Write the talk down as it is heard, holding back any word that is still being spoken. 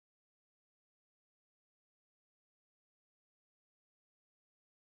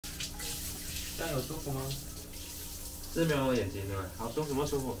这样有舒服吗？是没有眼睛对吧？好舒服吗？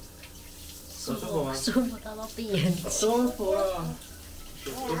舒服？有舒服吗？舒服到都闭眼睛。舒服了，舒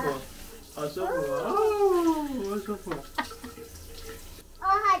服，好舒服啊！我舒服。我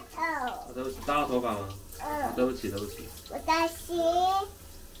好臭。对不起，扎到头发吗？对不起，对不起。我的心。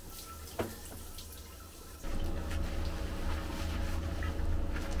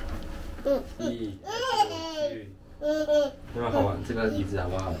对吧？好玩，这个椅子好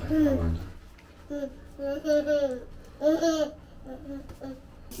不好玩？好玩。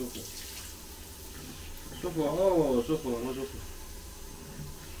舒服，舒服哦，舒服，多舒服，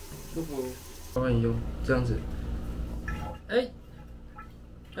舒服。麻烦你用这样子。哎，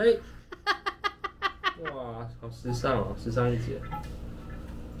哇，好时尚哦，时尚一姐。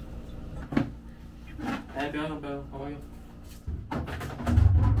哎，不要用，不要用，好好用。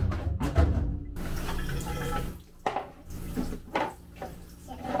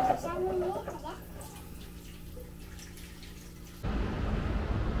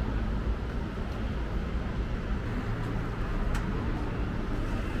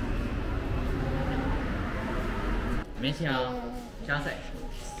没请哦，加水。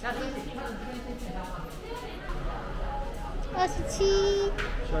27，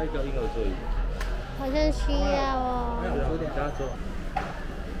需要一个婴儿座椅。好像需要哦。没有，给他坐。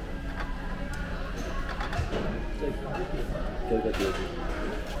这个碟子。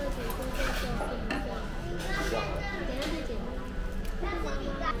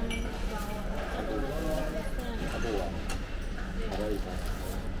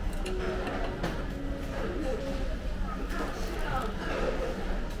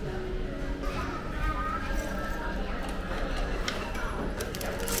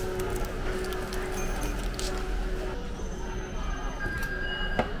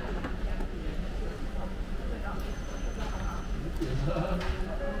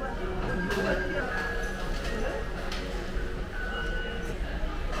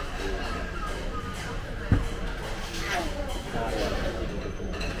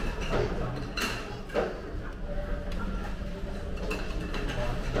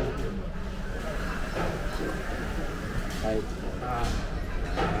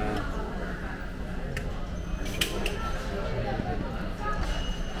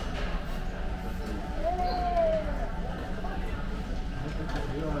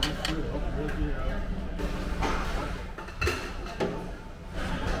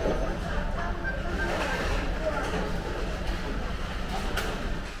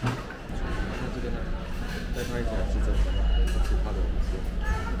再看一下是这个，是他的。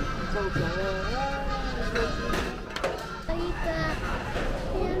受伤了。